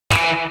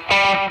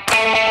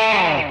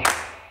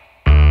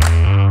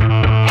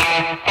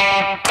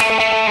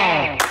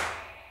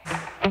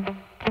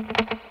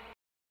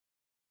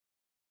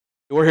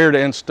We're here to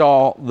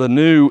install the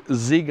new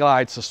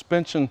ZGlide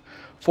suspension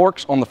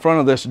forks on the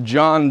front of this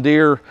John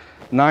Deere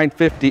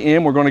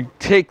 950M. We're going to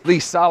take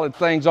these solid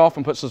things off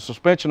and put some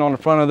suspension on the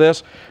front of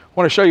this. I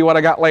want to show you what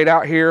I got laid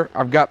out here.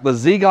 I've got the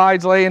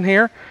ZGlides laying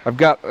here. I've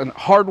got a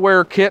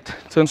hardware kit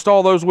to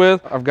install those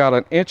with. I've got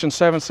an 1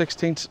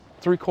 7/16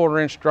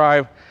 3/4 inch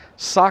drive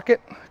socket,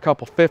 a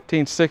couple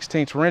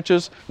 15/16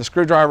 wrenches, the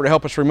screwdriver to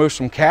help us remove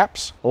some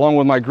caps, along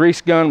with my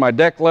grease gun, my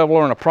deck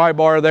leveler, and a pry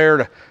bar there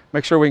to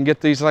make sure we can get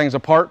these things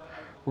apart.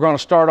 We're going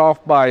to start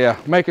off by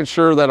making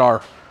sure that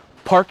our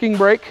parking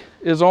brake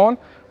is on.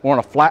 We're on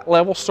a flat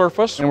level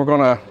surface, and we're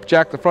going to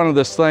jack the front of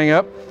this thing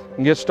up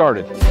and get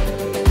started.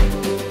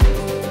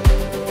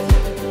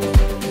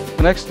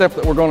 The next step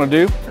that we're going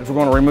to do is we're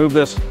going to remove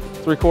this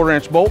 3/4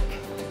 inch bolt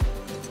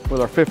with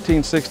our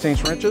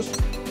 15/16 wrenches.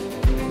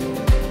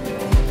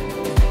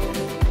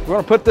 We're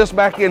going to put this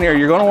back in here.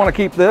 You're going to want to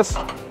keep this.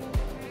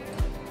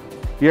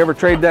 If you ever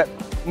trade that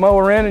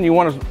mower in and you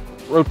want to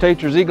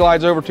rotate your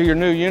ZGlides over to your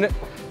new unit,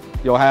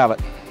 you'll have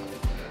it.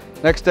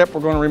 Next step,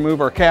 we're going to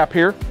remove our cap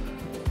here.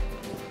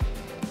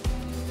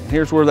 And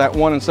here's where that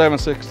 1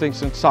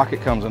 7/16 inch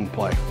socket comes into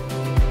play.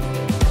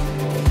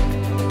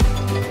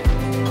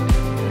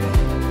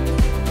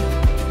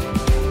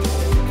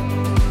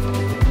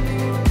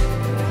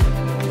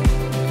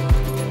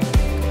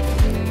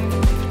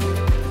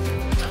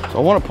 So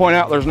I want to point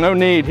out there's no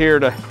need here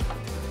to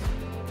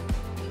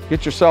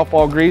get yourself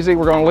all greasy.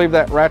 We're going to leave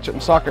that ratchet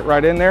and socket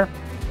right in there.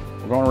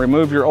 We're going to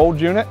remove your old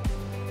unit.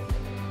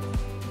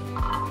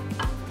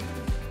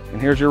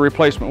 And here's your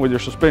replacement with your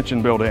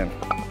suspension built in.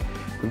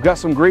 We've got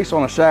some grease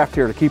on the shaft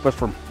here to keep us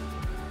from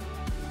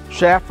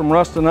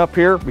rusting up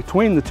here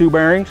between the two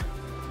bearings.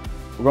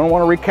 We're going to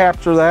want to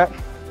recapture that.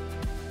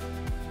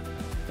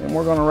 And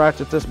we're going to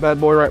ratchet this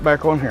bad boy right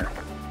back on here.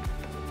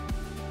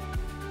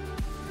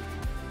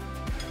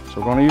 So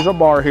we're going to use a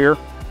bar here.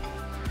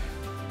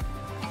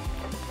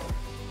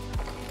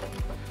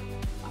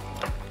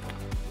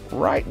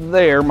 Right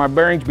there, my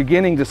bearing's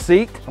beginning to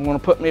seat. I'm going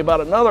to put me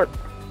about another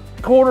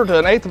 1/4 to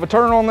 1/8 of a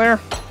turn on there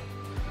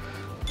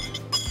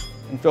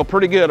and feel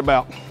pretty good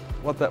about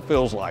what that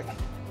feels like.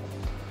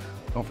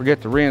 Don't forget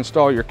to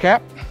reinstall your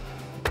cap.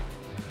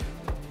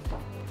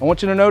 I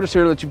want you to notice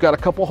here that you've got a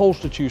couple holes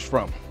to choose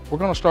from. We're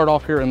going to start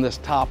off here in this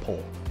top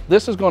hole.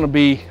 This is going to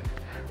be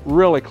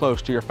really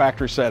close to your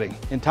factory setting.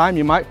 In time,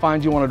 you might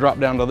find you want to drop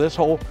down to this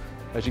hole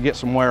as you get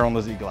some wear on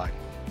the ZGlide.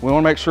 We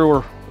want to make sure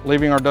we're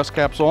leaving our dust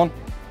caps on.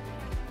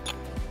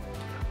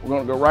 We're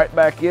going to go right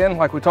back in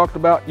like we talked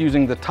about,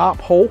 using the top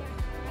hole.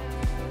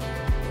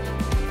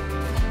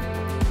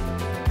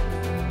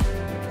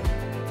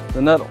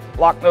 The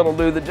lock nut will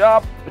do the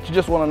job, but you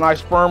just want a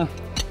nice firm,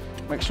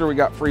 make sure we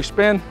got free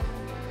spin.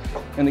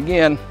 And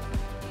again,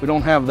 we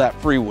don't have that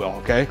free wheel,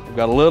 okay? We've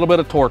got a little bit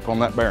of torque on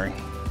that bearing.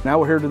 Now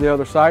we're here to the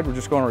other side. We're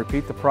just going to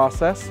repeat the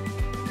process.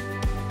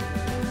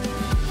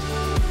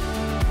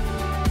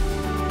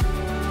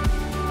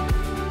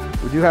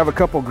 We do have a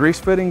couple grease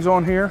fittings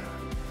on here.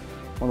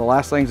 One of the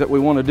last things that we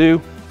want to do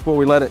before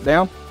we let it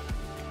down.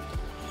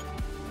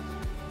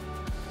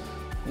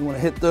 You want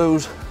to hit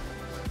those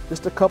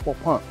just a couple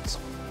pumps.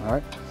 All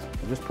right,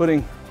 we're just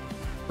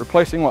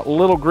replacing what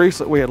little grease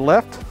that we had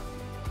left.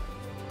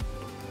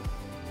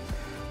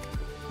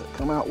 That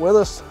come out with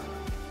us.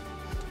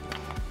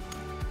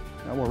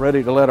 Now we're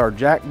ready to let our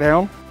jack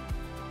down.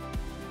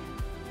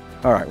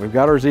 All right, we've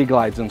got our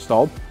ZGlides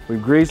installed.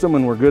 We've greased them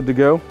and we're good to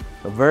go.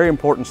 A very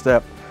important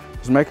step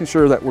is making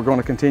sure that we're going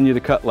to continue to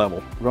cut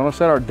level. We're going to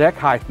set our deck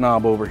height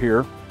knob over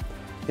here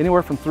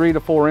anywhere from 3 to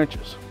 4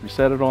 inches. We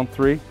set it on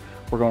 3,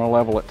 we're going to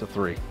level it to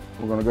 3.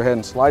 We're going to go ahead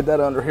and slide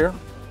that under here.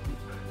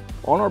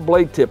 On our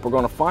blade tip, we're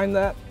going to find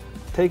that,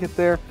 take it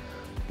there,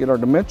 get our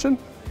dimension,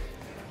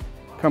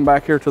 come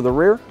back here to the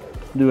rear,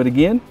 do it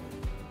again.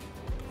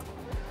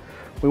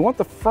 We want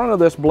the front of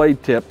this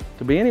blade tip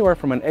to be anywhere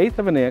from 1/8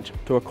 of an inch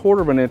to 1/4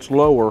 of an inch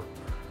lower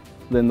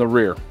than the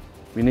rear.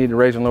 If you need to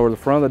raise and lower the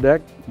front of the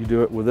deck, you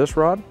do it with this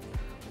rod,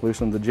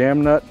 loosen the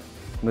jam nut,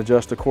 and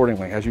adjust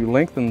accordingly. As you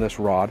lengthen this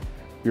rod,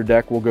 your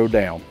deck will go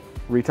down.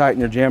 Retighten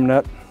your jam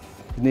nut.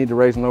 If you need to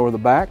raise and lower the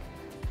back,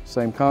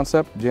 same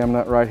concept, jam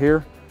nut right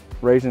here.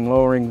 Raising and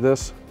lowering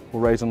this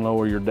will raise and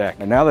lower your deck.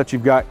 And now that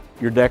you've got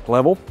your deck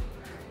level,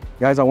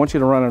 guys, I want you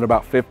to run it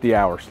about 50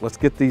 hours. Let's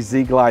get these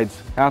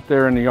ZGlides out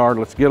there in the yard.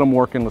 Let's get them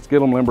working. Let's get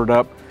them limbered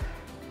up.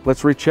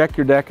 Let's recheck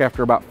your deck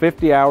after about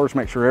 50 hours,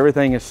 make sure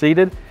everything is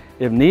seated.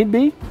 If need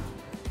be,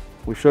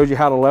 we showed you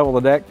how to level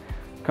the deck.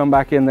 Come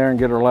back in there and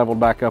get her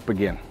leveled back up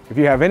again. If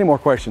you have any more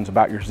questions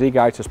about your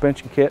ZGlide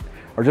suspension kit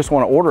or just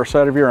want to order a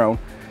set of your own,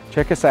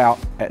 check us out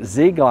at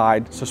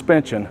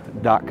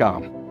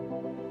ZGlidesuspension.com.